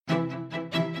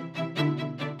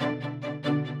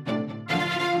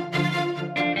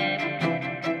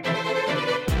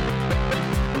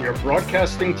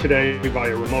broadcasting today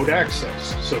via remote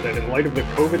access so that in light of the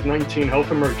COVID-19 health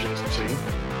emergency,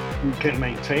 we can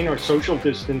maintain our social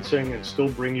distancing and still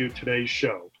bring you today's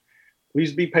show.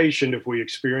 Please be patient if we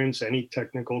experience any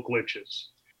technical glitches.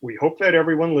 We hope that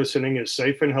everyone listening is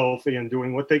safe and healthy and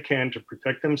doing what they can to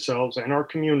protect themselves and our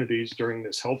communities during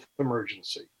this health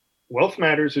emergency. Wealth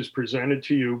Matters is presented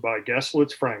to you by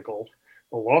Gaslowitz Frankel,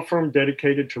 a law firm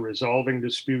dedicated to resolving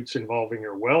disputes involving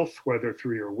your wealth, whether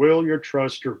through your will, your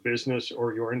trust, your business,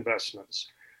 or your investments.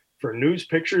 For news,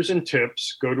 pictures, and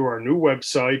tips, go to our new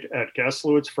website at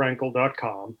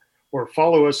gaslowitzfrankel.com or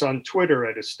follow us on Twitter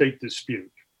at Estate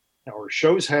Dispute. Our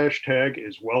show's hashtag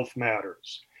is Wealth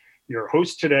Matters. Your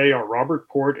hosts today are Robert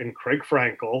Port and Craig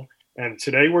Frankel, and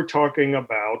today we're talking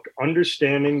about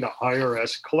understanding the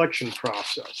IRS collection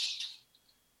process.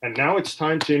 And now it's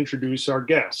time to introduce our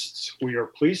guests. We are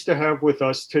pleased to have with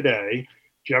us today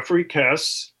Jeffrey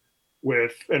Kess,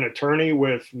 an attorney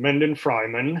with Menden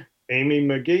Fryman, Amy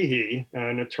McGehee,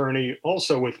 an attorney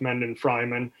also with Menden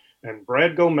Fryman, and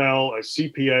Brad Gomel, a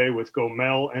CPA with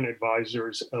Gomel and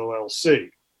Advisors, LLC.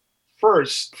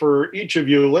 First, for each of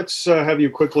you, let's have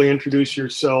you quickly introduce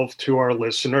yourself to our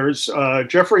listeners.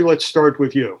 Jeffrey, let's start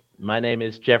with you. My name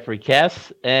is Jeffrey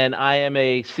Kess, and I am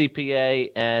a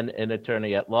CPA and an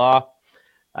attorney at law.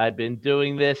 I've been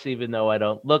doing this, even though I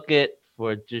don't look it,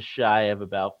 for just shy of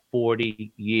about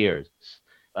 40 years.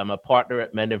 I'm a partner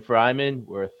at Menden Fryman.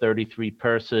 We're a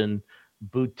 33-person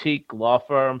boutique law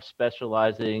firm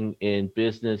specializing in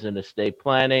business and estate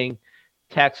planning,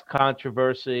 tax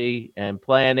controversy and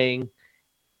planning,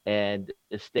 and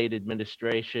estate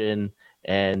administration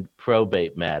and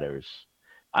probate matters.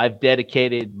 I've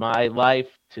dedicated my life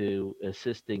to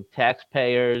assisting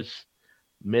taxpayers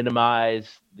minimize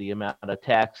the amount of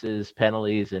taxes,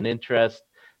 penalties, and interest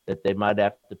that they might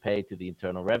have to pay to the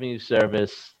Internal Revenue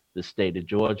Service, the state of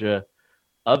Georgia,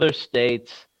 other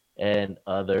states, and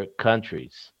other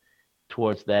countries.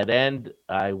 Towards that end,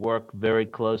 I work very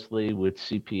closely with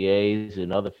CPAs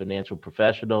and other financial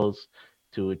professionals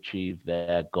to achieve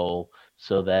that goal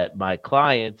so that my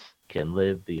clients can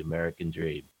live the American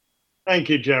dream. Thank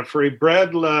you, Jeffrey.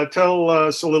 Brad, tell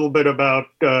us a little bit about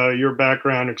your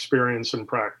background, experience, and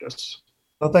practice.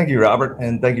 Well, thank you, Robert,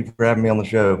 and thank you for having me on the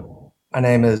show. My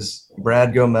name is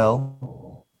Brad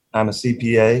Gomel. I'm a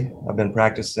CPA. I've been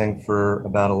practicing for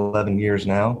about 11 years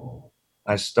now.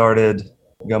 I started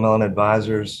Gomel and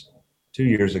Advisors 2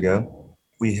 years ago.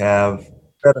 We have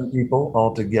 7 people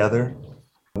all together.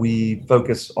 We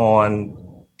focus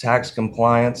on tax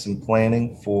compliance and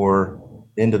planning for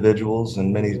individuals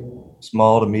and many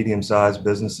small to medium-sized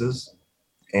businesses.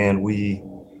 And we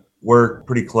work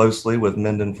pretty closely with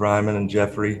Menden Fryman and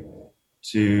Jeffrey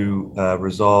to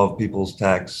resolve people's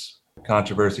tax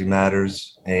controversy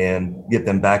matters and get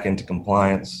them back into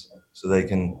compliance so they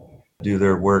can do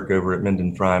their work over at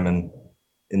Menden Fryman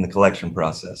in the collection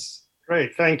process.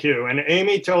 Great, thank you. And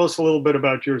Amy, tell us a little bit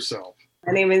about yourself.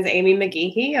 My name is Amy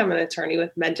McGehee. I'm an attorney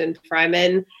with Menden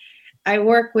Fryman. I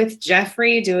work with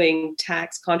Jeffrey doing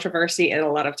tax controversy and a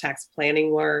lot of tax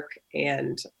planning work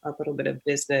and a little bit of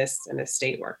business and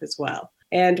estate work as well.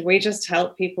 And we just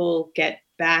help people get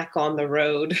back on the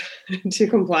road to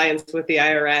compliance with the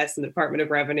IRS and the Department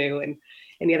of Revenue and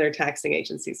any other taxing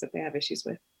agencies that they have issues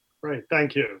with. Great,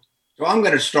 thank you. So I'm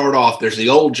going to start off. There's the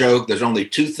old joke. There's only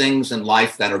 2 things in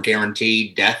life that are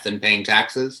guaranteed: death and paying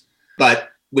taxes. But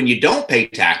when you don't pay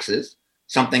taxes,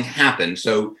 something happens.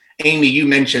 So Amy, you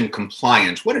mentioned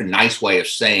compliance. What a nice way of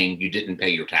saying you didn't pay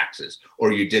your taxes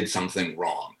or you did something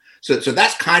wrong. So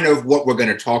that's kind of what we're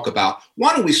going to talk about.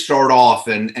 Why don't we start off,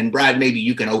 and Brad, maybe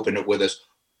you can open it with us.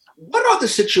 What are the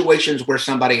situations where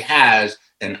somebody has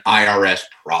an IRS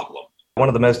problem? One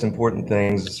of the most important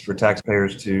things is for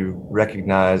taxpayers to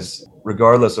recognize,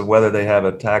 regardless of whether they have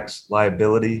a tax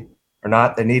liability or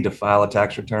not, they need to file a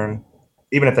tax return.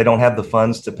 Even if they don't have the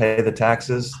funds to pay the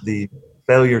taxes, the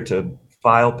failure to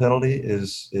file penalty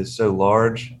is so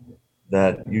large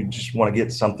that you just want to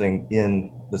get something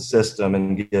in the system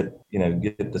and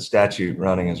get the statute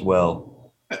running as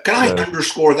well. Can I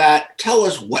underscore that? Tell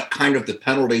us what kind of the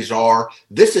penalties are.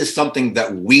 This is something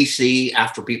that we see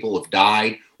after people have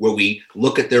died, where we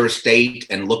look at their estate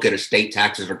and look at estate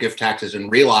taxes or gift taxes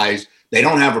and realize they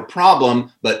don't have a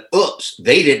problem, but oops,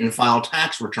 they didn't file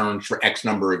tax returns for X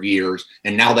number of years,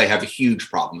 and now they have a huge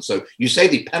problem. So you say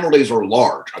the penalties are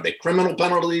large. Are they criminal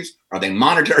penalties? Are they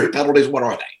monetary penalties? What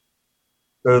are they?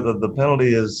 So the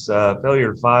penalty is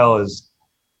failure to file is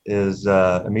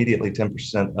immediately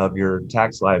 10% of your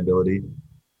tax liability,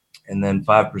 and then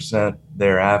 5%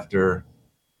 thereafter,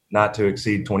 not to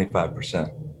exceed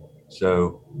 25%.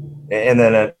 So, and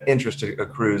then interest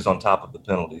accrues on top of the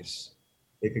penalties.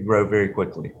 it could grow very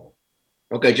quickly.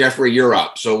 Okay, Jeffrey, you're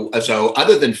up. So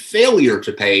other than failure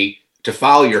to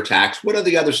file your tax, what are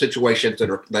the other situations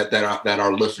that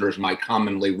our listeners might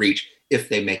commonly reach if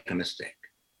they make a mistake?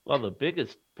 Well, the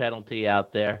biggest penalty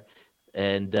out there,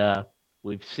 and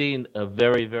we've seen a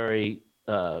very, very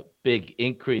big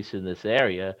increase in this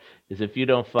area, is if you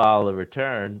don't file a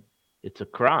return, it's a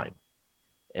crime.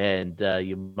 And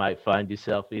you might find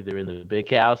yourself either in the big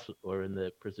house or in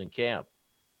the prison camp.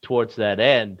 Towards that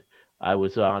end, I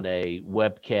was on a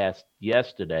webcast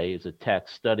yesterday as a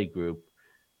tax study group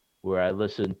where I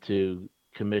listened to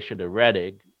Commissioner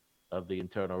Rettig of the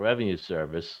Internal Revenue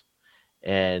Service,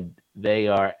 and they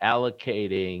are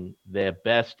allocating their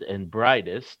best and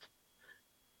brightest,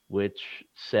 which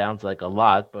sounds like a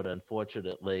lot, but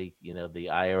unfortunately, the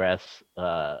IRS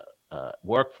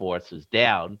workforce is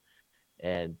down,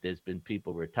 and there's been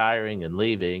people retiring and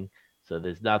leaving, so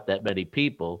there's not that many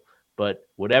people. But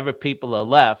whatever people are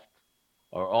left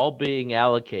are all being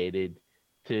allocated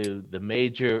to the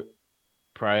major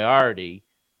priority,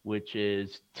 which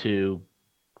is to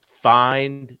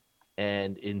find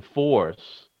and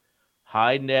enforce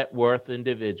high net worth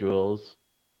individuals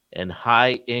and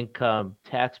high income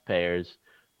taxpayers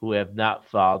who have not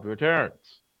filed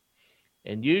returns.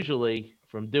 And usually,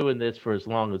 from doing this for as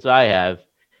long as I have,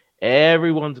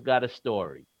 everyone's got a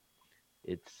story.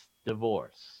 It's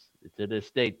divorce, it's an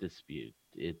estate dispute,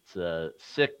 it's a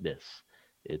sickness,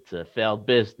 it's a failed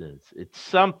business, it's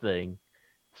something,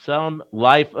 some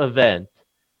life event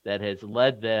that has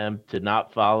led them to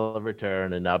not file a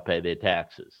return and not pay their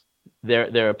taxes.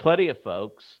 There are plenty of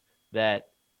folks that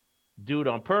do it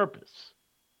on purpose.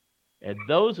 And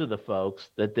those are the folks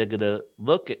that they're going to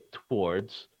look at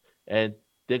towards, and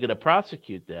they're going to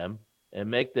prosecute them and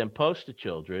make them poster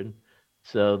children.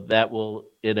 So that will,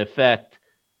 in effect,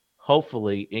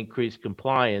 hopefully increase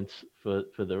compliance for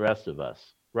the rest of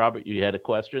us. Robert, you had a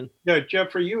question? Yeah,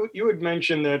 Jeffrey, you had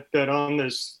mentioned that on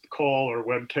this call or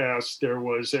webcast, there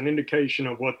was an indication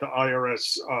of what the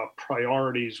IRS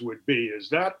priorities would be. Is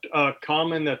that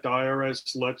common that the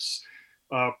IRS lets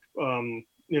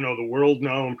the world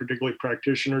know, and particularly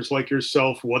practitioners like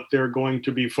yourself, what they're going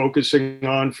to be focusing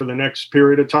on for the next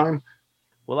period of time?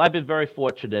 Well, I've been very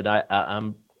fortunate.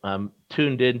 I'm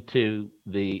tuned into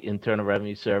the Internal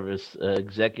Revenue Service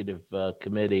Executive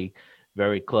Committee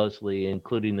very closely,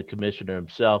 including the commissioner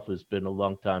himself, who's been a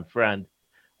longtime friend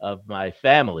of my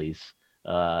family's.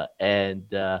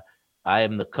 And I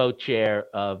am the co-chair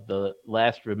of the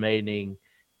last remaining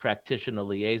practitioner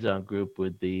liaison group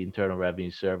with the Internal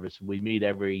Revenue Service. We meet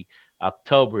every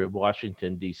October in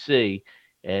Washington, D.C.,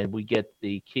 and we get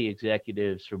the key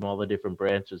executives from all the different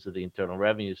branches of the Internal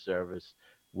Revenue Service,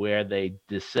 where they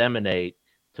disseminate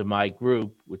to my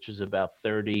group, which is about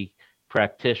 30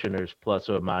 practitioners plus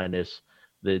or minus,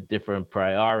 the different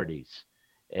priorities.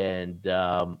 And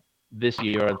this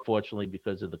year, unfortunately,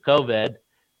 because of the COVID,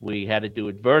 we had to do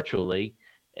it virtually,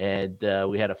 and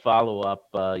we had a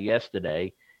follow-up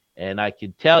yesterday. And I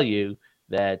can tell you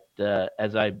that,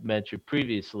 as I mentioned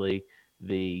previously,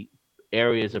 the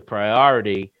areas of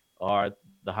priority are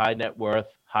the high net worth,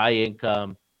 high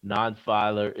income,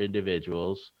 non-filer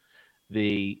individuals,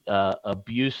 the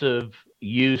abusive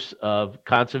use of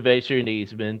conservation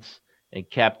easements and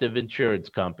captive insurance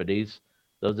companies.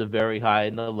 Those are very high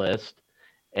in the list.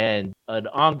 And an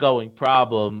ongoing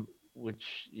problem, which,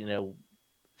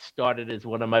 started as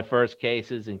one of my first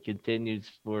cases and continues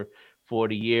for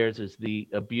 40 years, is the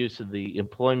abuse of the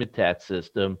employment tax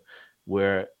system,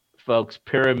 where folks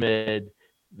pyramid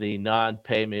the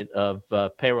non-payment of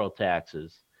payroll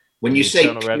taxes. When you say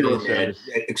pyramid,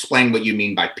 explain what you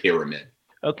mean by pyramid.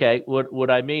 Okay, what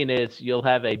I mean is, you'll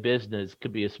have a business,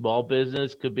 could be a small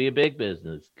business, could be a big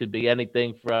business, could be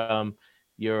anything from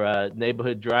your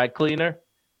neighborhood dry cleaner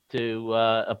to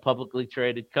a publicly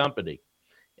traded company.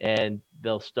 And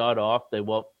they'll start off, they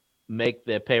won't make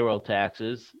their payroll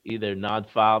taxes, either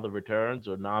non-file the returns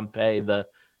or non-pay the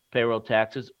payroll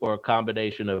taxes, or a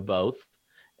combination of both.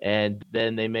 And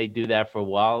then they may do that for a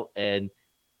while and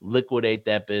liquidate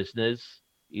that business,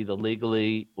 either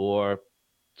legally or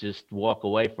just walk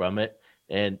away from it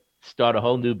and start a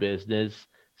whole new business,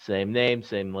 same name,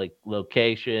 same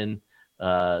location,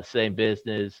 same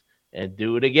business, and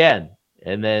do it again.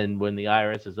 And then when the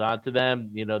IRS is on to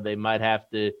them, they might have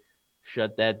to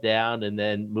shut that down and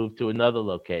then move to another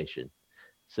location.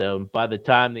 So by the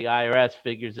time the IRS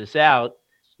figures this out,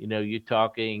 you're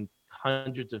talking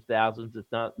hundreds of thousands, if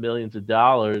not millions of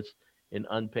dollars in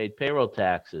unpaid payroll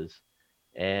taxes.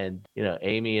 And,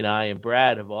 Amy and I and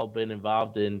Brad have all been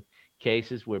involved in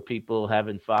cases where people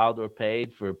haven't filed or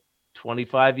paid for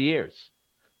 25 years.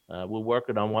 We're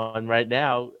working on one right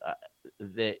now.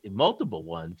 the multiple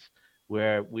ones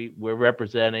where we're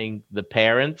representing the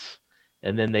parents,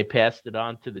 and then they passed it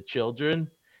on to the children,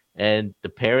 and the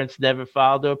parents never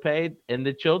filed or paid, and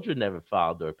the children never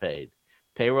filed or paid.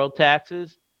 Payroll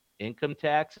taxes, income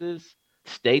taxes,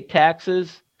 state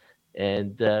taxes,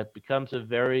 and becomes a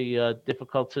very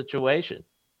difficult situation.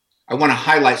 I want to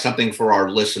highlight something for our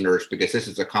listeners because this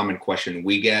is a common question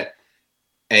we get.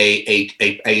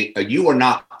 You are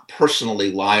not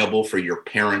personally liable for your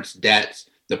parents' debts.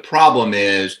 The problem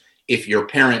is if your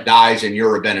parent dies and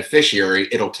you're a beneficiary,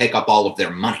 it'll take up all of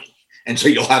their money. And so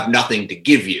you'll have nothing to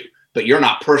give you, but you're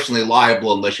not personally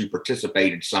liable unless you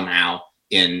participated somehow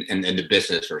in the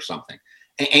business or something.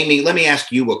 Amy, let me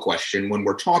ask you a question. When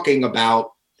we're talking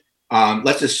about,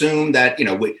 let's assume that,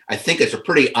 I think it's a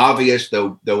pretty obvious,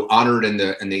 though honored in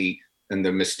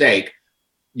the mistake,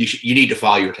 you need to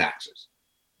file your taxes.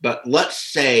 But let's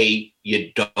say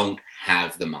you don't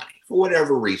have the money for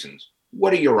whatever reasons.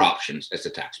 What are your options as a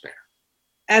taxpayer?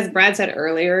 As Brad said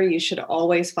earlier, you should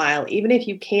always file, even if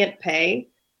you can't pay,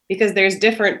 because there's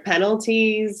different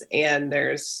penalties and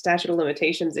there's statute of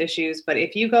limitations issues. But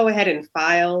if you go ahead and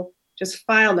file, just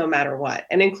file no matter what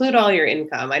and include all your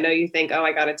income. I know you think, oh,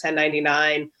 I got a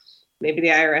 1099. Maybe the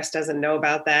IRS doesn't know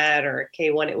about that, or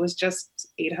K1, it was just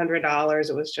 $800.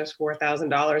 It was just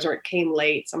 $4,000, or it came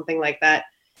late, something like that.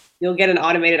 You'll get an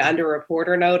automated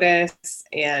under-reporter notice,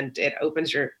 and it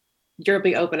opens you'll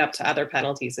be open up to other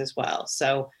penalties as well.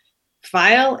 So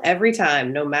file every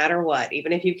time, no matter what.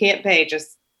 Even if you can't pay,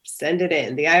 just send it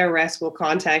in. The IRS will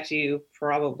contact you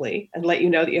probably and let you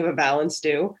know that you have a balance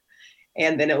due,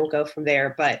 and then it will go from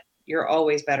there. But you're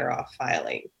always better off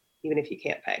filing, even if you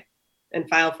can't pay, and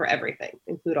file for everything,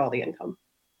 include all the income.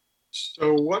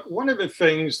 So one of the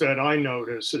things that I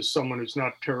notice as someone who's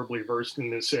not terribly versed in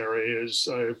this area is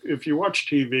if you watch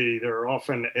TV, there are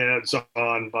often ads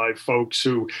on by folks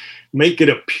who make it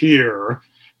appear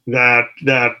that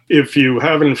if you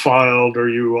haven't filed or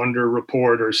you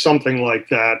underreport or something like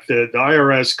that, the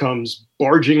IRS comes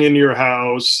barging in your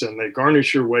house and they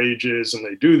garnish your wages and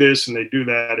they do this and they do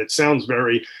that. It sounds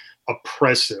very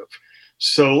oppressive.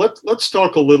 So let's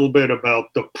talk a little bit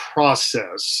about the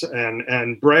process,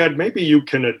 and Brad, maybe you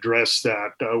can address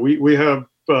that. We have,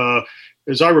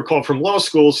 as I recall from law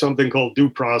school, something called due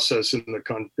process in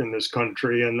this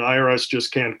country, and the IRS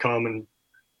just can't come and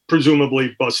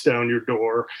presumably bust down your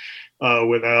door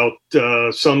without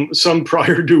some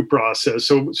prior due process.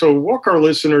 So walk our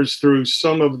listeners through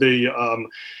some of the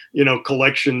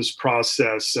collections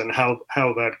process and how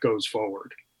that goes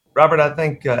forward. Robert, I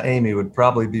think Amy would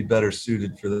probably be better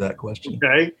suited for that question.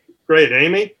 Okay, great.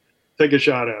 Amy, take a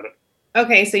shot at it.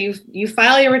 Okay, so you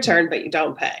file your return, but you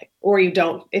don't pay, or you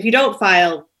don't. If you don't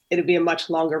file, it'll be a much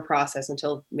longer process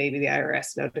until maybe the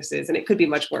IRS notices, and it could be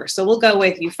much worse. So we'll go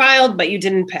with you filed, but you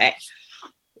didn't pay.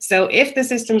 So if the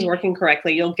system's working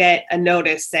correctly, you'll get a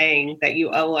notice saying that you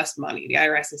owe us money. The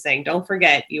IRS is saying, don't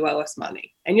forget, you owe us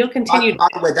money. And you'll continue. By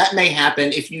the way, that may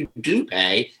happen if you do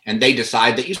pay and they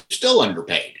decide that you still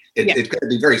underpaid. It's going to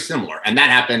be very similar. And that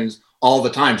happens all the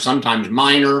time. Sometimes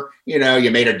minor, you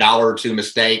made $1 or $2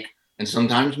 mistake, and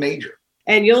sometimes major.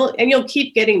 And you'll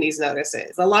keep getting these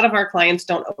notices. A lot of our clients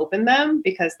don't open them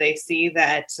because they see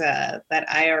that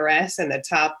IRS in the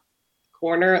top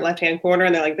corner, left-hand corner,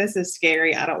 and they're like, this is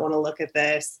scary. I don't want to look at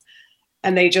this.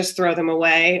 And they just throw them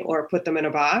away or put them in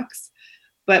a box.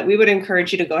 But we would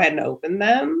encourage you to go ahead and open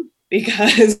them,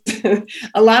 because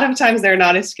a lot of times they're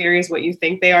not as scary as what you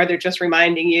think they are. They're just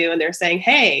reminding you, and they're saying,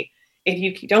 hey, if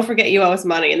you don't forget, you owe us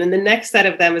money. And then the next set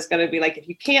of them is going to be like, if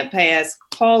you can't pay us,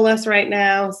 call us right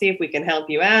now, see if we can help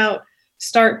you out,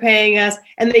 start paying us.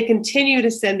 And they continue to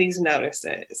send these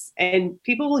notices, and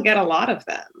people will get a lot of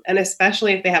them. And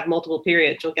especially if they have multiple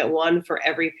periods, you'll get one for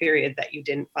every period that you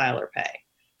didn't file or pay.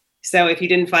 So if you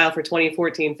didn't file for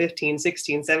 2014, 15,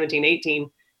 16, 17, 18,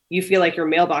 you feel like your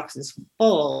mailbox is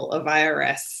full of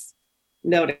IRS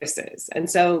notices. And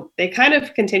so they kind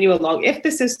of continue along. If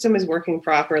the system is working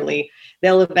properly,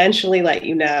 they'll eventually let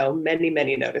you know, many,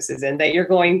 many notices in, that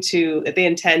that they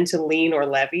intend to lien or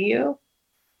levy you.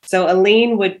 So a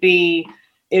lien would be,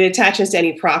 it attaches to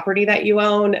any property that you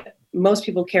own. Most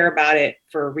people care about it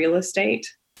for real estate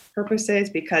purposes,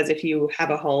 because if you have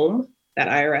a home, that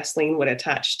IRS lien would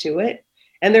attach to it.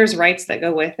 And there's rights that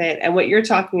go with it. And what you're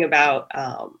talking about,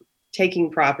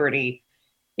 taking property,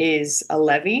 is a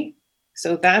levy.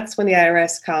 So that's when the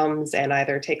IRS comes and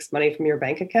either takes money from your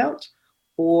bank account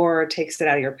or takes it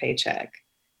out of your paycheck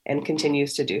and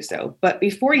continues to do so. But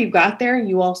before you got there,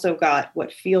 you also got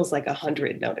what feels like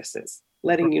 100 notices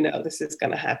letting you know this is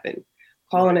going to happen.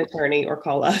 Call an attorney or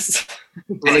call us.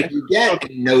 And if you get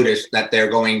a notice that they're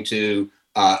going to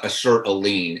assert a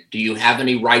lien, do you have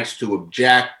any rights to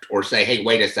object or say, hey,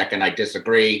 wait a second, I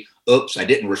disagree. Oops, I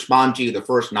didn't respond to you the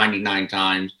first 99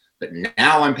 times, but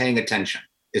now I'm paying attention.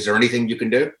 Is there anything you can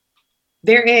do?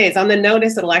 There is. On the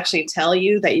notice, it'll actually tell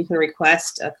you that you can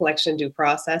request a collection due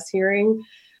process hearing.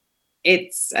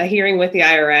 It's a hearing with the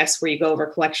IRS where you go over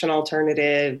collection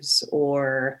alternatives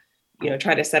or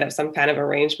try to set up some kind of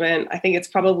arrangement. I think it's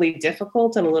probably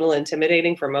difficult and a little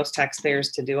intimidating for most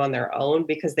taxpayers to do on their own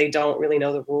because they don't really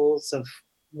know the rules of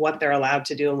what they're allowed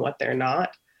to do and what they're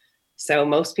not. So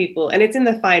most people, and it's in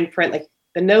the fine print, like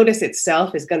the notice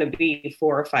itself is going to be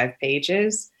 4 or 5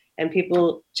 pages, and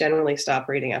people generally stop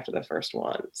reading after the first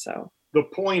one. So the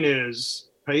point is,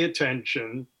 pay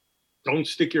attention. Don't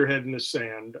stick your head in the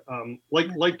sand.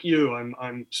 Like you,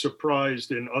 I'm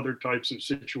surprised in other types of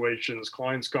situations.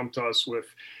 Clients come to us with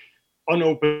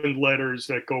unopened letters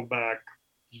that go back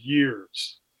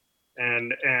years,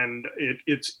 and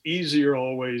it's easier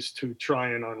always to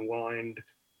try and unwind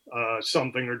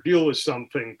something or deal with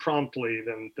something promptly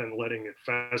than letting it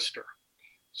fester.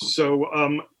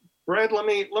 So, Brad, let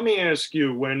me ask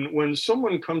you, when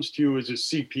someone comes to you as a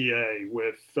CPA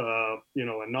with a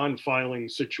non-filing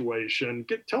situation,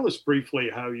 tell us briefly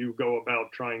how you go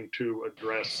about trying to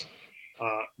address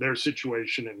their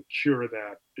situation and cure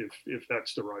that, if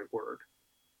that's the right word.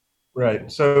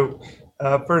 Right. So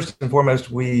first and foremost,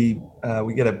 we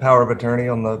get a power of attorney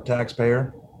on the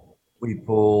taxpayer. We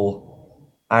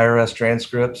pull IRS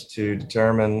transcripts to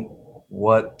determine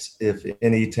what, if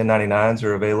any, 1099s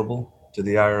are available to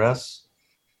the IRS.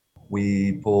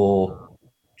 We pull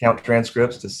count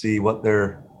transcripts to see what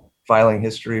their filing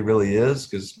history really is,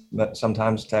 because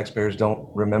sometimes taxpayers don't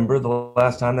remember the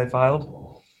last time they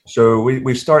filed. So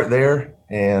we start there,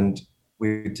 and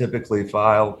we typically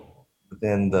file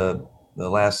within the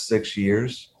last 6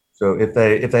 years. So if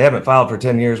they haven't filed for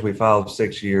 10 years, we filed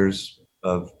 6 years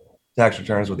of tax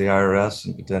returns with the IRS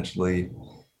and potentially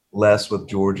less with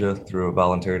Georgia through a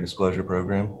voluntary disclosure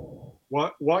program.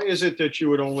 Why is it that you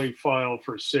would only file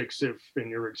for 6 if, in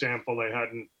your example, they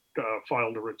hadn't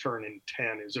filed a return in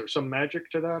 10? Is there some magic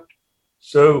to that?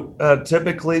 So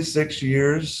typically 6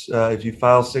 years. If you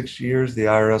file 6 years, the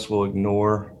IRS will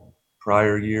ignore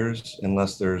prior years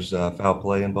unless there's foul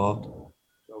play involved.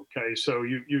 Okay, so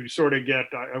you sort of get,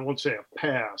 I won't say a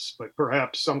pass, but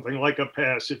perhaps something like a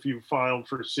pass if you filed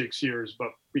for 6 years,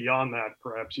 but beyond that,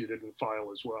 perhaps you didn't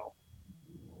file as well.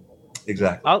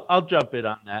 Exactly. I'll jump in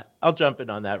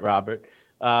on that. Robert.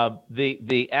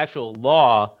 The actual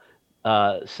law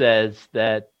says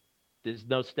that there's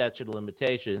no statute of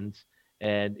limitations,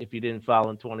 and if you didn't file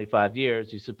in 25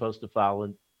 years, you're supposed to file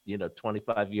in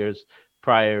 25 years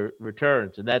prior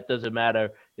returns, and that doesn't matter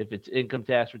if it's income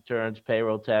tax returns,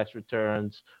 payroll tax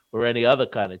returns, or any other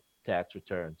kind of tax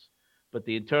returns. But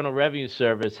the Internal Revenue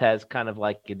Service has kind of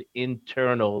like an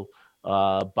internal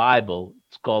Bible.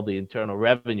 It's called the Internal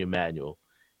Revenue Manual.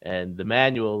 And the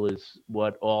manual is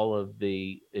what all of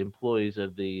the employees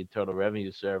of the Internal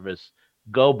Revenue Service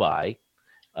go by.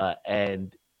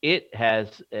 And it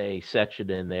has a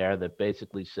section in there that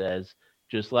basically says,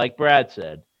 just like Brad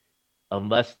said,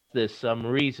 unless there's some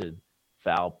reason,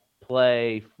 foul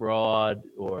play, fraud,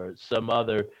 or some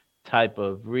other type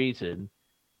of reason,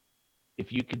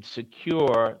 if you can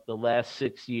secure the last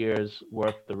 6 years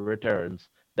worth of returns,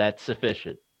 that's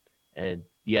sufficient. And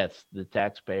yes, the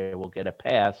taxpayer will get a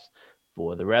pass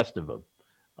for the rest of them.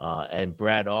 And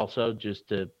Brad also, just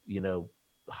to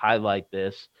highlight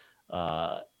this,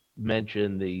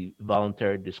 mentioned the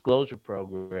voluntary disclosure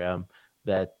program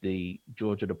that the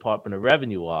Georgia Department of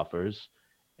Revenue offers,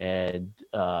 and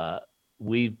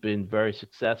we've been very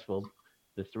successful,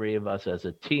 the three of us as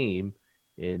a team,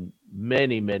 in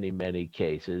many, many, many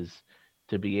cases,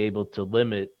 to be able to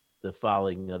limit the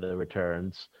filing of the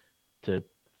returns to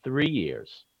 3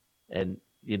 years. And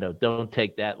don't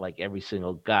take that like every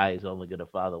single guy is only going to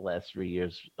file the last 3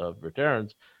 years of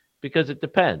returns, because it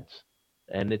depends,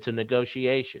 and it's a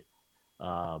negotiation.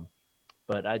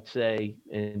 But I'd say,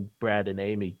 and Brad and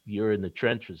Amy, you're in the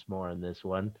trenches more on this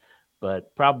one,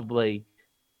 but probably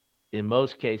in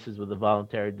most cases with the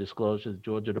voluntary disclosure, the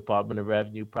Georgia Department of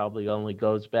Revenue probably only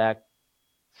goes back,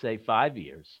 say, 5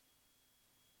 years.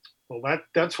 Well,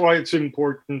 that's why it's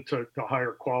important to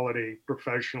hire quality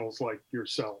professionals like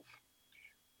yourself.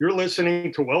 You're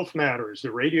listening to Wealth Matters,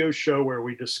 the radio show where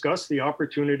we discuss the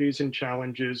opportunities and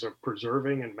challenges of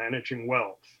preserving and managing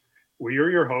wealth. We are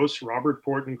your hosts, Robert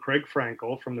Port and Craig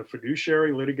Frankel from the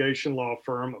fiduciary litigation law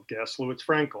firm of Gaslowitz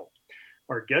Frankel.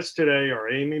 Our guests today are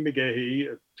Amy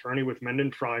McGahey, attorney with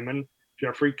Mendon Fryman,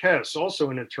 Jeffrey Kess, also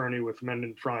an attorney with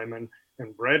Mendon Fryman,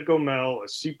 and Brad Gomel, a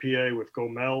CPA with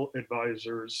Gomel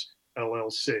Advisors,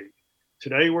 LLC.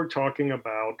 Today, we're talking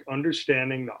about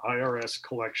understanding the IRS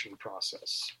collection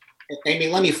process. Amy,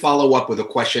 let me follow up with a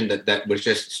question that was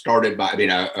just started by,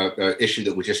 a issue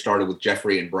that was just started with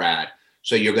Jeffrey and Brad.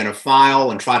 So you're going to file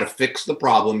and try to fix the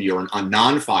problem. You're a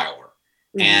non-filer.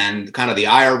 Mm-hmm. And kind of the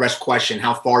IRS question,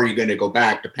 how far are you going to go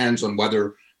back, depends on whether,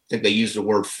 I think they use the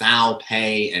word foul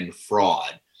pay and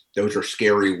fraud. Those are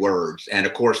scary words. And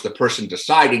of course, the person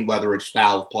deciding whether it's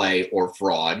foul play or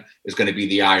fraud is going to be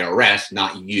the IRS,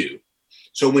 not you.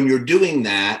 So when you're doing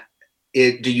that,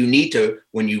 do you need to,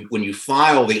 when you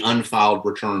file the unfiled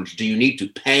returns, do you need to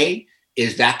pay?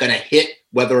 Is that going to hit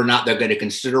whether or not they're going to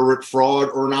consider it fraud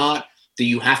or not? Do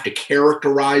you have to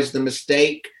characterize the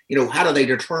mistake? How do they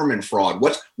determine fraud?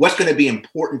 What's going to be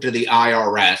important to the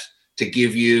IRS to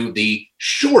give you the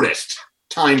shortest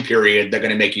time period they're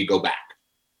going to make you go back?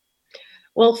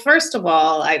 Well, first of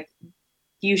all,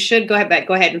 you should go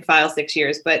ahead and file 6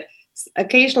 years, but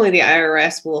occasionally the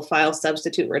IRS will file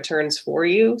substitute returns for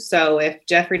you. So if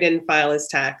Jeffrey didn't file his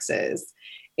taxes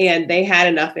and they had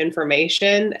enough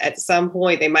information, at some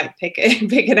point they might pick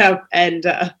it up and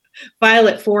file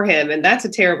it for him. And that's a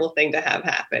terrible thing to have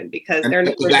happen because they're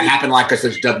not. Does that happen like us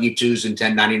as W-2s and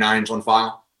 1099s on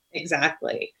file?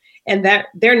 Exactly. And that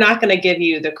they're not going to give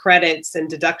you the credits and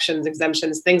deductions,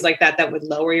 exemptions, things like that would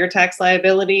lower your tax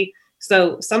liability.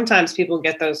 So sometimes people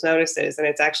get those notices and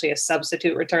it's actually a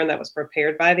substitute return that was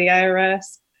prepared by the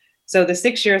IRS. So the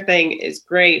 6-year thing is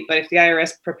great, but if the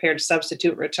IRS prepared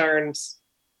substitute returns,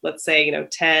 let's say,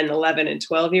 10, 11, and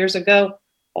 12 years ago,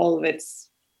 all of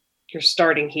you're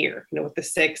starting here, with the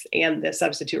 6 and the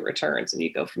substitute returns, and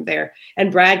you go from there.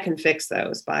 And Brad can fix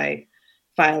those by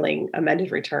filing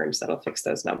amended returns that'll fix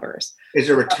those numbers. Is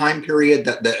there a time period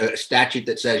that the statute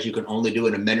that says you can only do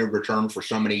an amended return for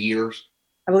so many years?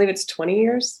 I believe it's 20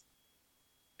 years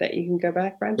that you can go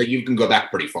back, Brad. But you can go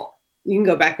back pretty far. You can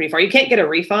go back pretty far. You can't get a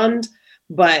refund,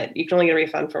 but you can only get a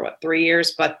refund for 3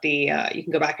 years, but you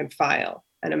can go back and file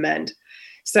and amend.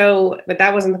 So, but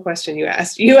that wasn't the question you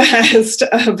asked. You asked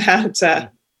about,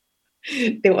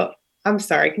 I'm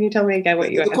sorry, can you tell me again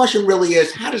what you asked? The question really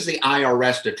is, how does the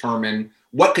IRS determine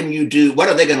what can you do? What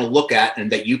are they going to look at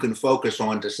and that you can focus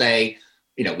on to say,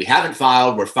 we haven't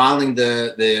filed, we're filing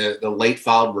the late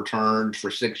filed returns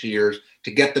for 6 years to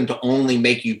get them to only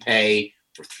make you pay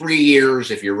for 3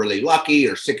 years if you're really lucky,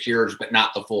 or 6 years, but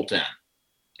not the full 10.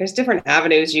 There's different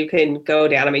avenues you can go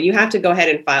down. I mean, you have to go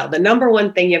ahead and file. The number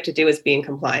one thing you have to do is be in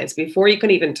compliance. Before you can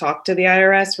even talk to the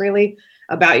IRS really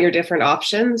about your different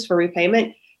options for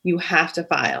repayment, you have to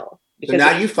file. So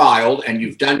now you filed and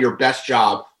you've done your best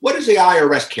job. What does the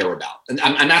IRS care about? And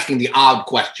I'm asking the odd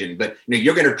question, but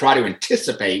you're going to try to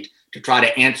anticipate to try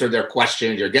to answer their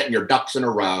questions. You're getting your ducks in a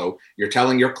row. You're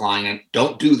telling your client,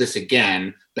 don't do this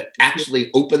again, but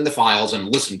actually open the files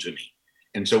and listen to me.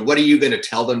 And so what are you going to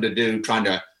tell them to do, trying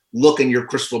to look in your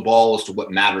crystal ball as to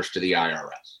what matters to the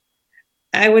IRS?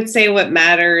 I would say what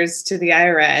matters to the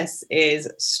IRS is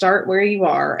start where you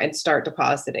are and start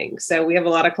depositing. So we have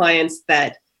a lot of clients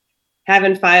that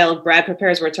haven't filed. Brad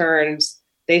prepares returns.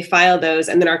 They file those,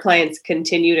 and then our clients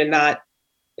continue to not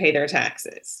pay their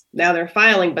taxes. Now they're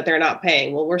filing, but they're not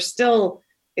paying. Well,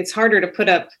 it's harder to put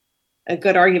up a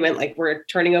good argument like we're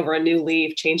turning over a new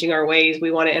leaf, changing our ways.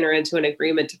 We want to enter into an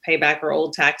agreement to pay back our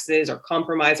old taxes or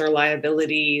compromise our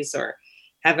liabilities or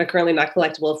have it currently not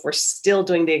collectible if we're still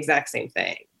doing the exact same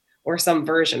thing or some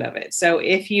version of it. So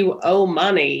if you owe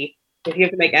money, if you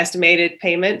have to make estimated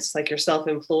payments, like you're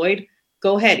self-employed,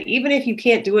 go ahead. Even if you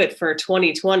can't do it for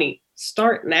 2020,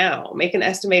 start now. Make an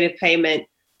estimated payment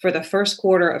for the first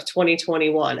quarter of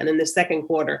 2021 and then the second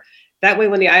quarter. That way,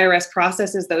 when the IRS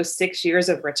processes those 6 years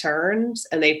of returns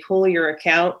and they pull your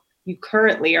account, you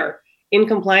currently are in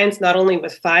compliance not only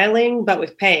with filing, but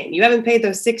with paying. You haven't paid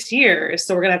those 6 years,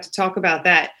 so we're going to have to talk about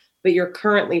that, but you're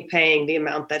currently paying the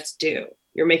amount that's due.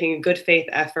 You're making a good faith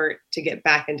effort to get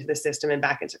back into the system and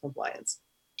back into compliance.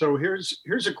 So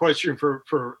here's a question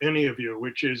for any of you,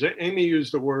 which is, Amy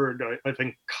used the word, I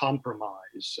think,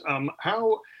 compromise.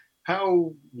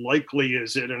 How likely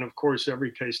is it, and of course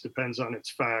every case depends on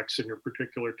its facts and your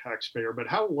particular taxpayer, but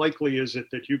how likely is it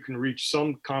that you can reach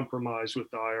some compromise with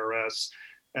the IRS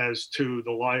as to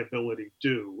the liability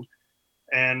due?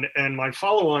 And my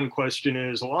follow-on question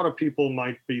is, a lot of people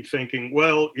might be thinking,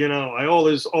 well, I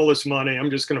owe all this money, I'm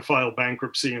just going to file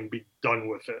bankruptcy and be done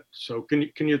with it. So can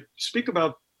you speak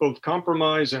about both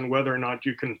compromise and whether or not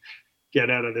you can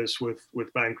get out of this with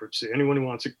bankruptcy? Anyone who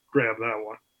wants to grab that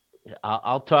one?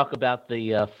 I'll talk about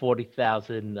the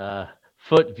 40,000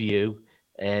 foot view,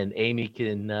 and Amy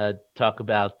can talk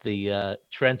about the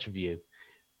trench view.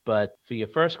 But for your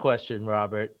first question,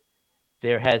 Robert,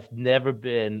 there has never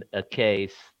been a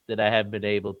case that I have been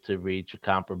able to reach a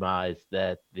compromise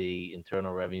that the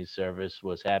Internal Revenue Service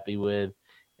was happy with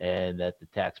and that the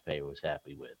taxpayer was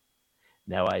happy with.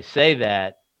 Now, I say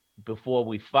that before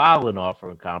we file an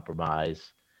offer in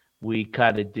compromise, we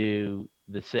kind of do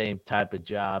the same type of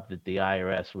job that the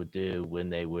IRS would do when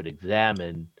they would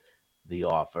examine the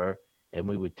offer. And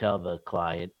we would tell the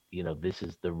client, this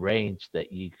is the range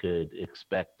that you could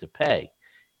expect to pay.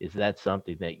 Is that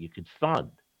something that you could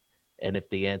fund? And if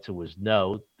the answer was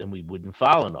no, then we wouldn't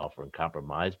file an offer in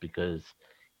compromise, because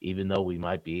even though we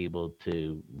might be able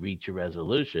to reach a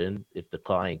resolution, if the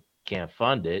client can't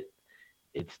fund it,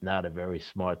 it's not a very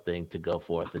smart thing to go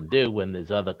forth and do when there's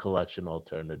other collection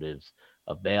alternatives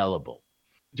available.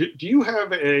 Do you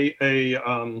have a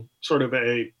sort of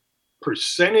a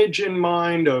percentage in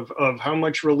mind of how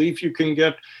much relief you can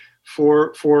get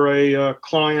for a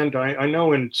client? I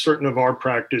know in certain of our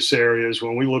practice areas,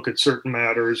 when we look at certain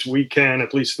matters, we can,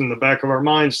 at least in the back of our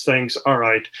minds, think, all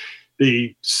right,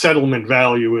 the settlement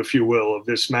value, if you will, of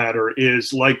this matter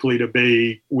is likely to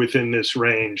be within this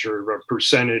range, or a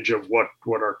percentage of what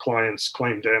our clients'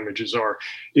 claim damages are.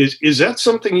 Is that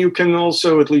something you can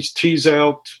also at least tease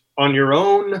out on your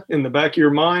own in the back of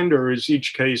your mind, or is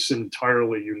each case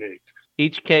entirely unique?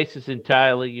 Each case is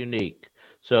entirely unique.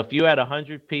 So if you had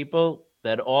 100 people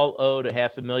that all owed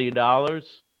 $500,000,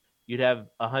 you'd have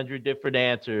 100 different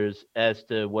answers as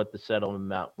to what the settlement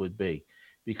amount would be,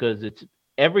 because it's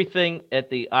everything at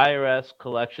the IRS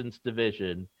Collections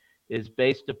Division is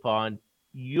based upon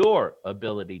your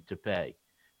ability to pay,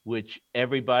 which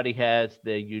everybody has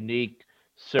their unique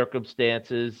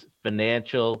circumstances,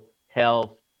 financial,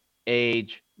 health,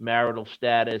 age, marital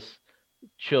status,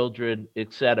 children,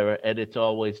 etc., and it's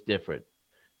always different.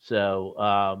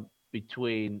 So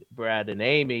between Brad and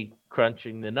Amy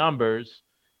crunching the numbers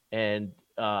and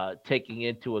taking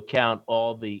into account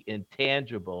all the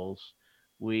intangibles,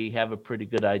 we have a pretty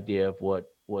good idea of what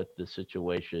the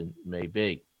situation may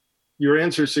be. Your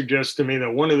answer suggests to me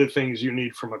that one of the things you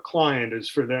need from a client is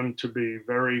for them to be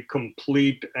very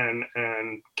complete and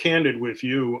candid with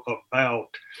you about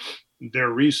their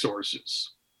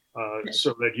resources,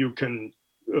 so that you can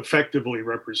effectively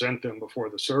represent them before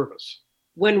the service.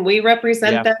 When we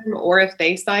represent them, or if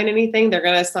they sign anything, they're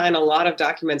going to sign a lot of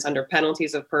documents under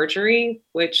penalties of perjury,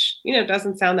 which,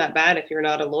 doesn't sound that bad if you're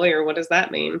not a lawyer. What does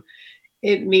that mean?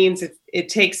 It means it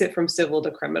takes it from civil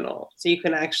to criminal. So you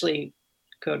can actually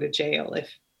go to jail,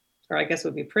 or I guess it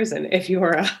would be prison, if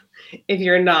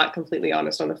you're not completely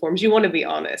honest on the forms. You want to be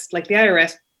honest. Like, the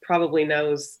IRS probably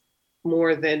knows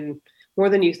more than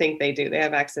you think they do. They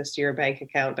have access to your bank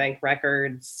account, bank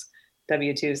records,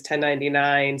 W-2s,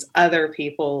 1099s, other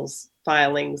people's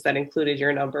filings that included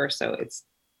your number. So it's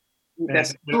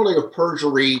the penalty of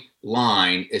perjury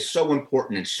line is so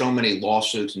important in so many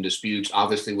lawsuits and disputes,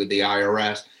 obviously with the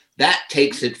IRS. That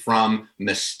takes it from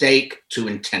mistake to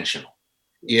intentional.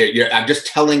 I'm just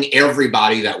telling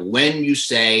everybody that when you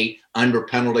say under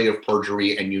penalty of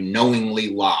perjury and you knowingly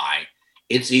lie,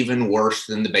 it's even worse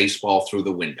than the baseball through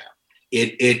the window.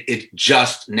 It's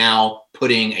just now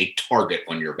putting a target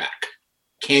on your back.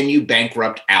 Can you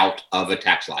bankrupt out of a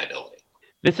tax liability?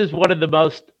 This is one of the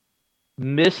most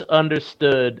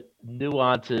misunderstood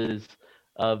nuances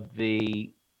of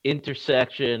the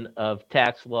intersection of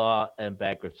tax law and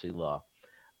bankruptcy law.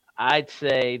 I'd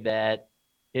say that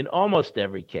in almost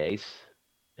every case,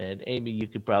 and Amy, you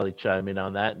could probably chime in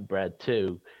on that, and Brad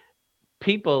too,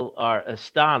 people are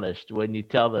astonished when you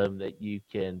tell them that you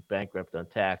can bankrupt on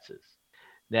taxes.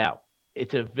 Now,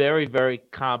 it's a very, very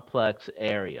complex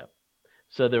area.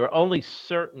 So there are only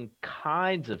certain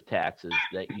kinds of taxes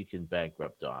that you can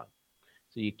bankrupt on.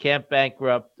 So you can't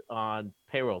bankrupt on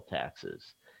payroll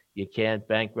taxes. You can't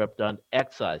bankrupt on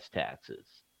excise taxes.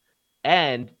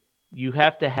 And you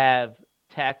have to have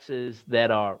taxes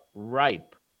that are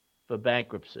ripe for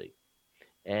bankruptcy.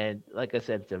 And like I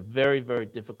said, it's a very, very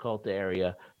difficult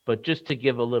area. But just to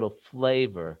give a little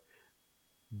flavor,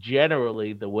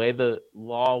 generally the way the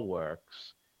law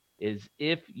works is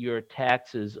if your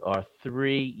taxes are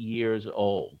 3 years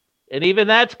old, and even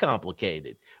that's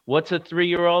complicated. What's a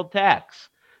 3-year-old tax?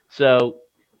 So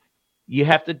you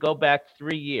have to go back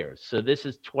 3 years. So this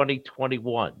is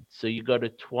 2021. So you go to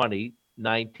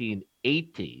 2019,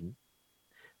 18.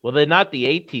 Well, they're not the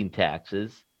 18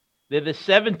 taxes. They're the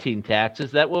 17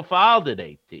 taxes that were filed in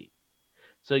 18.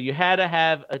 So you had to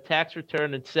have a tax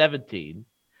return in 17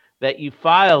 that you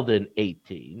filed in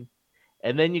 18.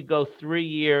 And then you go 3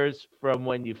 years from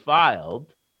when you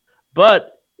filed.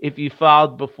 But if you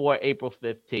filed before April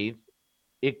 15th,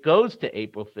 it goes to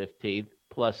April 15th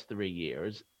plus 3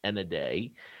 years and a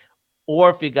day. Or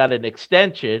if you got an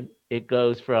extension, it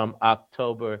goes from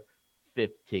October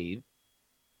 15th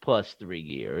plus 3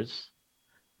 years.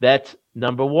 That's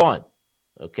number one.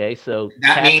 Okay, so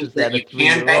That means taxes that that a you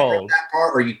can bankrupt 3-year-old, that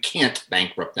part, or you can't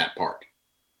bankrupt that part.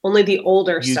 Only the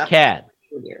older you stuff. can.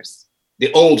 Years.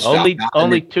 The old stuff.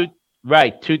 Only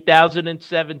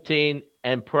 2017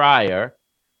 and prior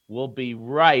will be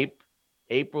ripe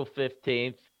April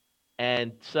 15th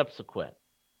and subsequent.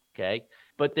 Okay,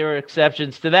 but there are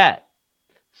exceptions to that.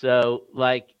 So,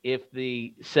 like if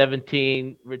the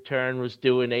 17 return was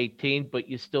due in 18, but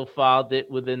you still filed it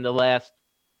within the last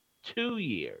 2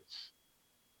 years,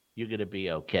 you're going to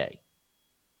be okay.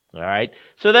 All right.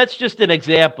 So that's just an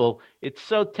example. It's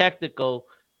so technical.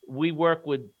 We work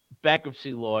with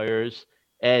bankruptcy lawyers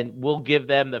and we'll give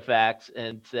them the facts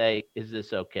and say, is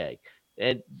this okay?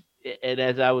 And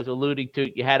as I was alluding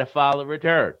to, you had to file a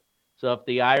return. So if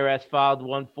the IRS filed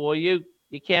one for you,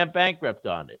 you can't bankrupt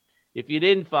on it. If you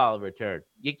didn't file a return,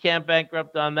 you can't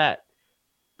bankrupt on that.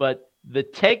 But the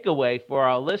takeaway for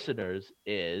our listeners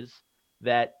is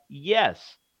that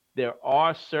yes, there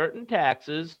are certain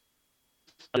taxes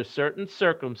under certain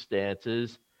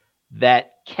circumstances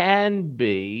that can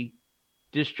be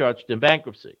discharged in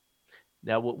bankruptcy.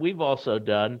 Now, what we've also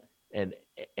done, and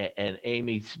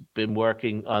Amy's been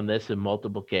working on this in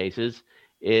multiple cases,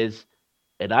 is,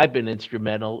 and I've been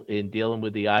instrumental in dealing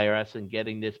with the IRS and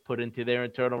getting this put into their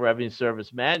Internal Revenue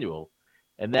Service manual,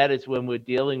 and that is when we're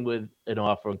dealing with an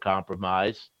offer and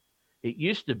compromise. It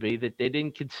used to be that they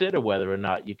didn't consider whether or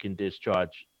not you can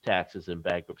discharge taxes in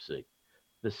bankruptcy.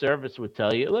 The service would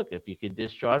tell you, look, if you can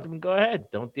discharge them, go ahead.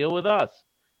 Don't deal with us.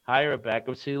 Hire a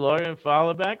bankruptcy lawyer and file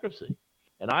a bankruptcy.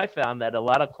 And I found that a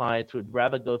lot of clients would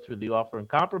rather go through the offer and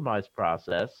compromise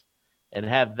process and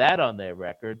have that on their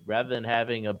record rather than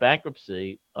having a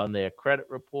bankruptcy on their credit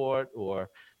report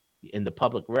or in the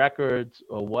public records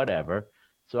or whatever.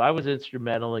 So I was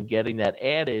instrumental in getting that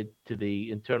added to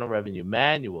the Internal Revenue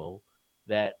Manual,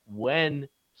 that when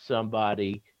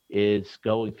somebody is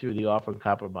going through the offer and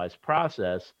compromise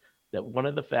process, that one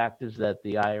of the factors that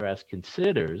the IRS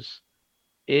considers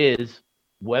is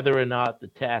whether or not the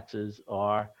taxes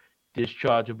are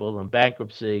dischargeable in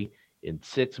bankruptcy in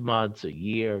 6 months, a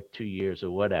year, 2 years,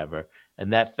 or whatever.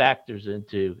 And that factors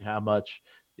into how much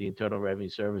the Internal Revenue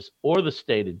Service or the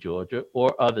state of Georgia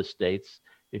or other states,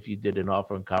 if you did an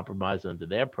offer and compromise under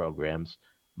their programs,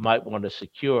 might want to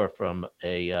secure from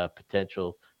a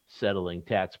potential settling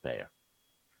taxpayer.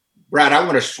 Brad, I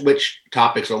want to switch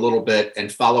topics a little bit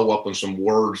and follow up on some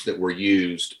words that were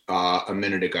used a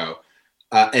minute ago.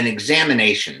 An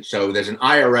examination. So there's an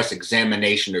IRS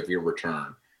examination of your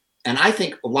return. And I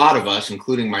think a lot of us,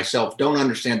 including myself, don't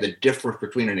understand the difference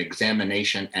between an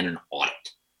examination and an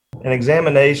audit. An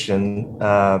examination,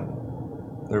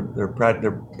 they're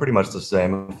pretty much the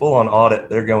same. A full-on audit,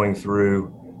 they're going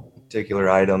through particular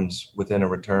items within a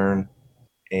return,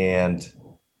 and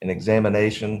an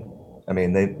examination, I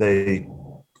mean, they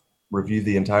review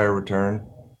the entire return.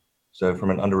 So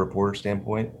from an underreporter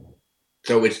standpoint.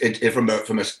 So it's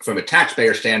from a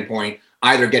taxpayer standpoint,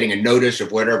 either getting a notice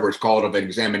of whatever it's called of an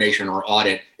examination or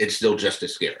audit, it's still just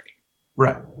as scary.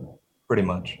 Right. Pretty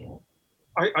much.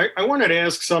 I wanted to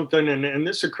ask something, and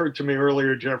this occurred to me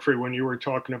earlier, Jeffrey, when you were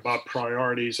talking about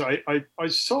priorities. I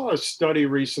saw a study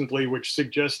recently which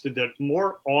suggested that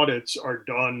more audits are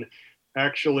done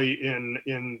actually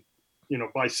in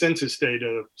by census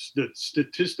data, the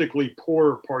statistically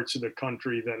poorer parts of the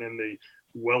country than in the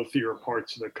wealthier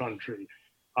parts of the country.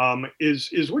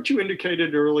 Is what you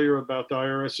indicated earlier about the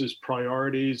IRS's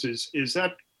priorities, is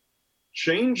that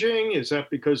changing? Is that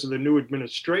because of the new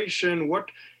administration?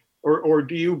 Or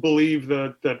do you believe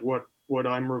that what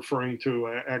I'm referring to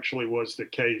actually was the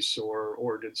case,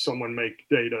 or did someone make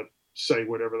data say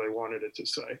whatever they wanted it to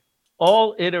say?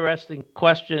 All interesting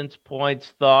questions,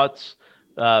 points, thoughts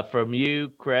from you,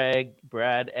 Craig,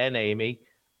 Brad, and Amy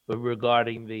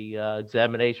regarding the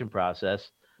examination process.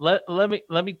 Let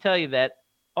me tell you that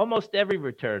almost every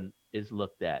return is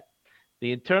looked at.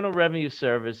 The Internal Revenue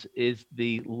Service is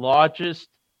the largest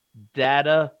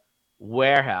data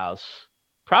warehouse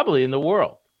probably in the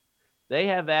world. They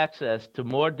have access to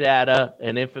more data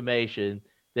and information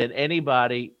than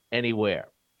anybody anywhere.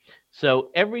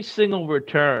 So every single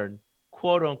return,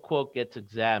 quote unquote, gets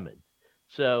examined.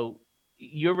 So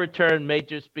your return may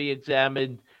just be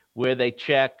examined where they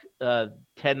check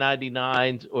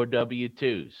 1099s or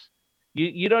W-2s.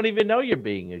 You don't even know you're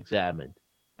being examined,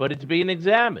 but it's being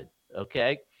examined,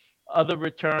 okay? Other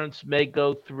returns may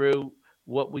go through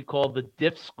what we call the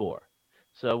DIF score.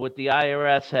 So what the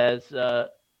IRS has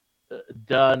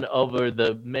done over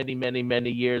the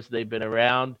many years they've been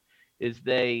around is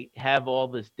they have all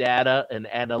this data and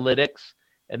analytics,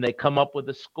 and they come up with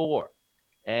a score.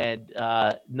 and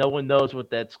no one knows what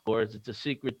that score is. It's a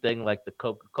secret thing, like the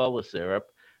Coca-Cola syrup,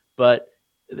 but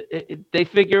they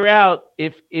figure out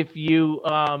if you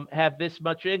have this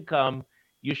much income,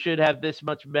 you should have this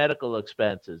much medical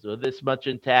expenses, or this much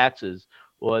in taxes,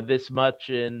 or this much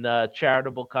in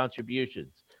charitable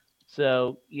contributions.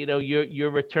 So your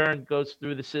return goes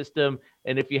through the system,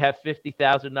 and if you have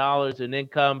 $50,000 in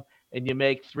income and you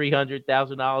make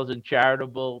 $300,000 in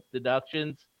charitable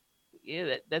deductions,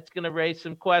 yeah, that's going to raise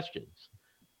some questions.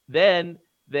 Then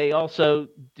they also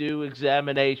do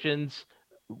examinations.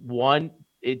 One,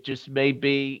 it just may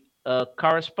be a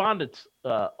correspondence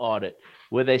audit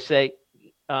where they say,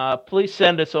 please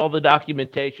send us all the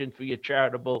documentation for your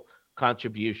charitable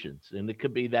contributions. And it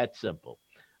could be that simple.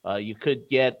 You could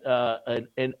get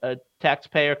a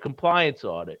taxpayer compliance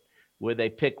audit where they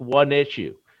pick one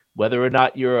issue, whether or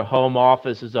not your home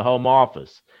office is a home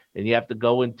office, and you have to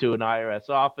go into an IRS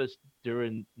office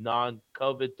during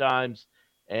non-COVID times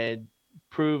and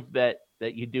prove that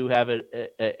you do have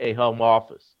a home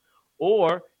office.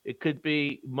 Or it could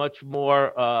be much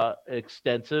more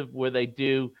extensive, where they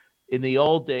do, in the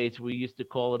old days, we used to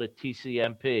call it a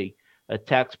TCMP, a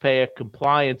taxpayer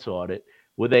compliance audit,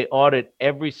 where they audit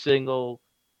every single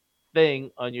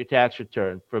thing on your tax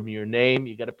return, from your name.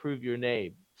 You got to prove your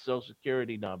name, social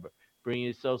security number, bring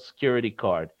your social security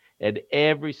card, and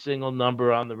every single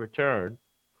number on the return.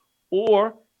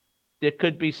 Or there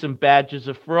could be some badges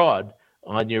of fraud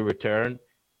on your return,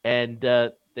 and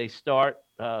they start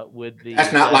with the.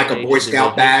 That's not like a Boy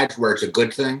Scout division. badge where it's a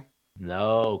good thing.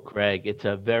 No, Craig, it's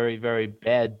a very, very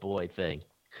bad boy thing.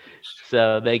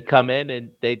 So they come in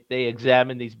and they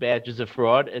examine these badges of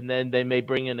fraud, and then they may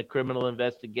bring in a criminal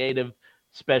investigative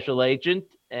special agent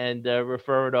and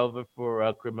refer it over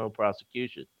for criminal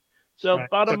prosecution. So Right.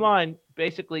 bottom line,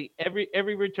 basically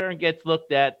every return gets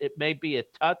looked at. It may be a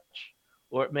touch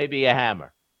or it may be a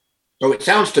hammer. So it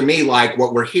sounds to me like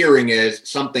what we're hearing is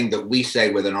something that we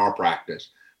say within our practice,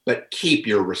 but keep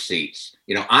your receipts.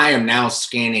 I am now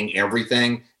scanning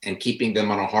everything and keeping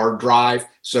them on a hard drive.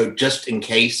 So just in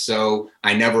case, so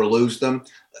I never lose them.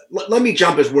 Let me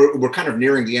jump as we're kind of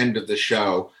nearing the end of the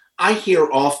show. I hear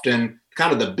often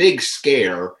kind of the big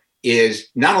scare is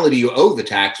not only do you owe the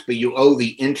tax, but you owe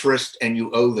the interest and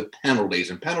you owe the penalties,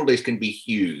 and penalties can be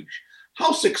huge.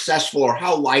 How successful or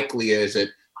how likely is it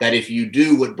that if you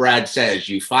do what Brad says,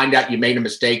 you find out you made a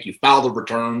mistake, you file the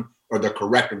return or the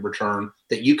corrected return,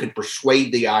 that you can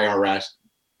persuade the IRS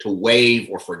to waive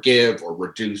or forgive or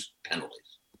reduce penalties?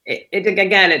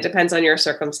 It depends on your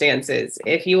circumstances.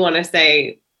 If you want to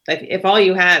say, if all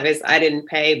you have is I didn't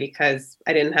pay because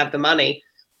I didn't have the money,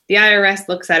 the IRS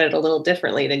looks at it a little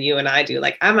differently than you and I do.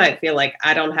 Like, I might feel like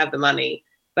I don't have the money,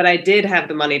 but I did have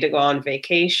the money to go on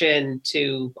vacation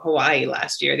to Hawaii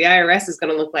last year. The IRS is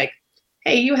going to look like,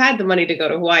 hey, you had the money to go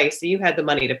to Hawaii, so you had the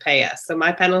money to pay us. So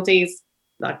my penalty's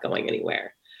not going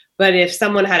anywhere. But if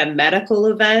someone had a medical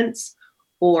event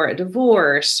or a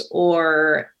divorce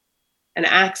or an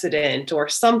accident or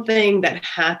something that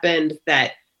happened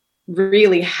that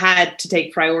really had to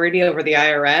take priority over the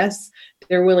IRS,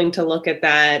 they're willing to look at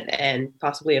that and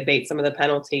possibly abate some of the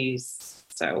penalties.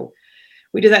 So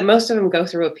we do that. Most of them go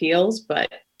through appeals,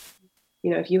 but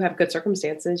if you have good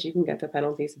circumstances, you can get the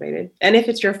penalties abated. And if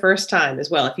it's your first time as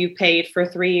well, if you paid for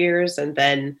 3 years and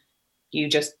then you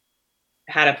just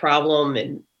had a problem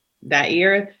in that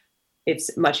year,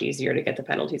 it's much easier to get the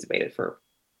penalties abated for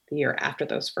the year after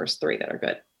those first 3 that are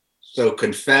good. So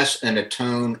confess and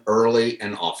atone early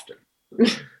and often.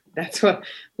 That's what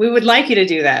we would like you to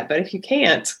do that. But if you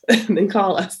can't, then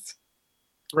call us.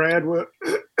 Brad,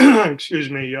 excuse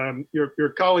me, your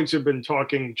colleagues have been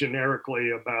talking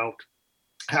generically about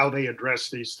how they address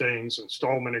these things,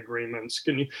 installment agreements.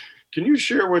 Can you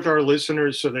share with our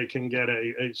listeners so they can get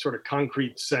a sort of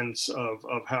concrete sense of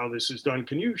how this is done?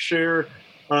 Can you share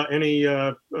any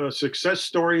success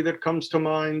story that comes to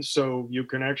mind so you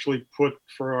can actually put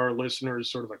for our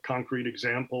listeners sort of a concrete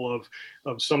example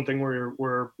of something where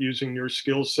we're using your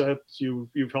skill set,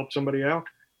 you've helped somebody out?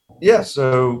 Yeah,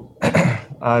 so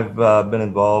I've been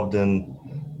involved in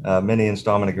many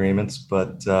installment agreements,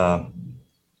 but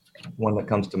one that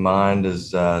comes to mind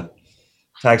is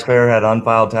taxpayer had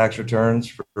unfiled tax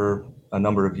returns for a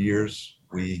number of years.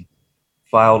 We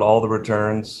filed all the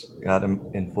returns, got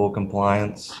him in full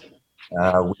compliance.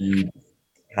 We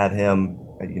had him,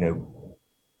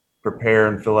 prepare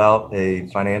and fill out a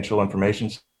financial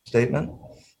information statement,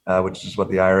 which is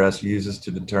what the IRS uses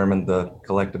to determine the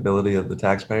collectability of the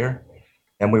taxpayer.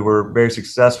 And we were very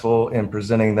successful in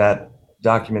presenting that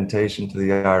documentation to the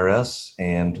IRS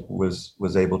and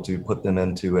was able to put them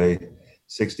into a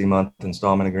 60-month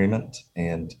installment agreement.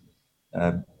 And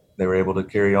they were able to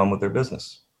carry on with their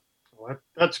business. Well,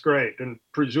 that's great. And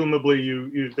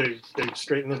presumably they've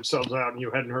straightened themselves out and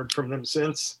you hadn't heard from them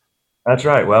since? That's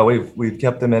right. Well, we've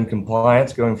kept them in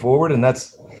compliance going forward. And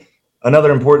that's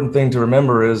another important thing to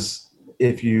remember is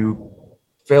if you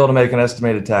fail to make an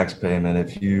estimated tax payment,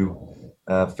 if you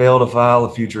fail to file a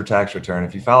future tax return,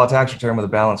 if you file a tax return with a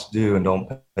balance due and don't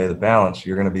pay the balance,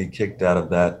 you're going to be kicked out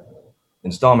of that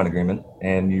installment agreement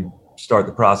and you start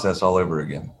the process all over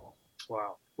again.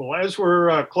 Wow. Well, as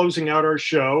we're closing out our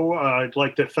show, I'd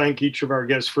like to thank each of our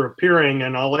guests for appearing,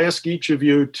 and I'll ask each of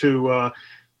you to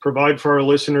provide for our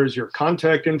listeners your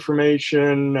contact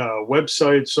information,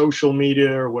 website, social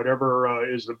media, or whatever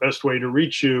is the best way to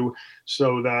reach you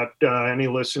so that any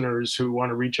listeners who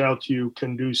want to reach out to you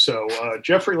can do so.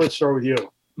 Jeffrey, let's start with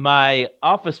you. My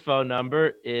office phone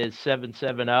number is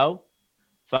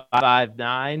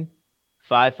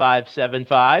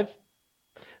 770-559-5575.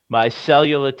 My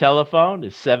cellular telephone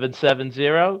is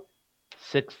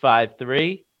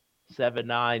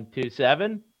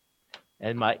 770-653-7927.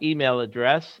 And my email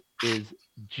address is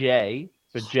J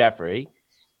for Jeffrey,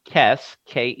 Kess,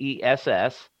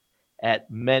 Kess, at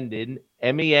Menden,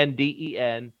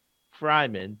 MENDEN,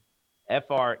 Freiman,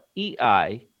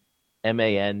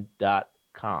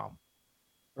 FREIMAN.com.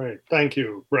 Great. Thank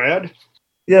you. Brad?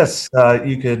 Yes,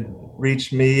 you could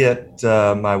reach me at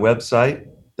my website,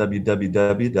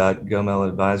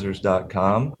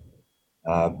 www.gomeladvisors.com.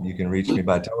 You can reach me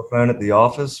by telephone at the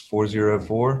office,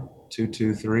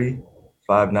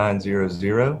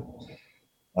 404-223-5900.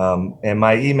 And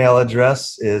my email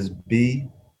address is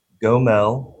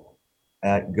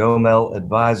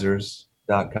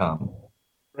bgomel@gomeladvisors.com.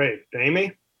 Great.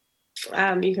 Amy?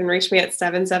 You can reach me at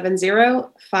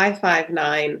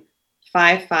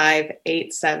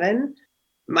 770-559-5587.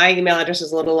 My email address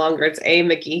is a little longer. It's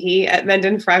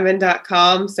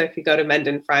amcgeehy@mendenfreiman.com. So if you go to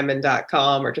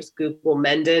mendenfreiman.com or just Google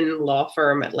Menden Law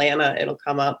Firm Atlanta, it'll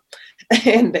come up.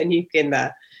 And then you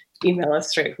can email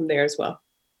us straight from there as well.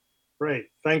 Great.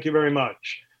 Thank you very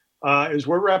much. As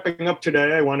we're wrapping up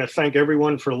today, I want to thank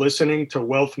everyone for listening to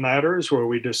Wealth Matters, where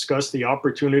we discuss the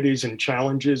opportunities and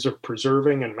challenges of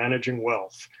preserving and managing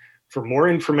wealth. For more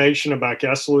information about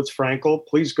Gaslowitz Frankel,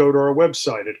 please go to our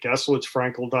website at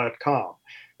gaslowitzfrankel.com.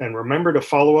 And remember to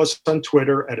follow us on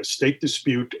Twitter at Estate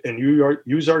Dispute and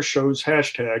use our show's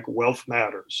hashtag Wealth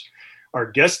Matters.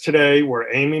 Our guests today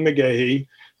were Amy McGahey,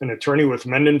 an attorney with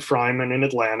Menden Freiman in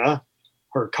Atlanta,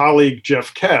 her colleague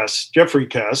Jeffrey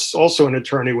Kess, also an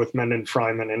attorney with Menden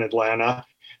Freiman in Atlanta,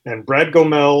 and Brad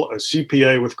Gomel, a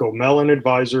CPA with Gomel &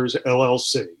 Advisors,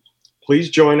 LLC. Please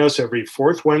join us every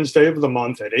fourth Wednesday of the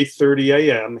month at 8:30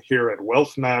 a.m. here at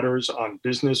Wealth Matters on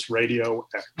Business Radio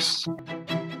X.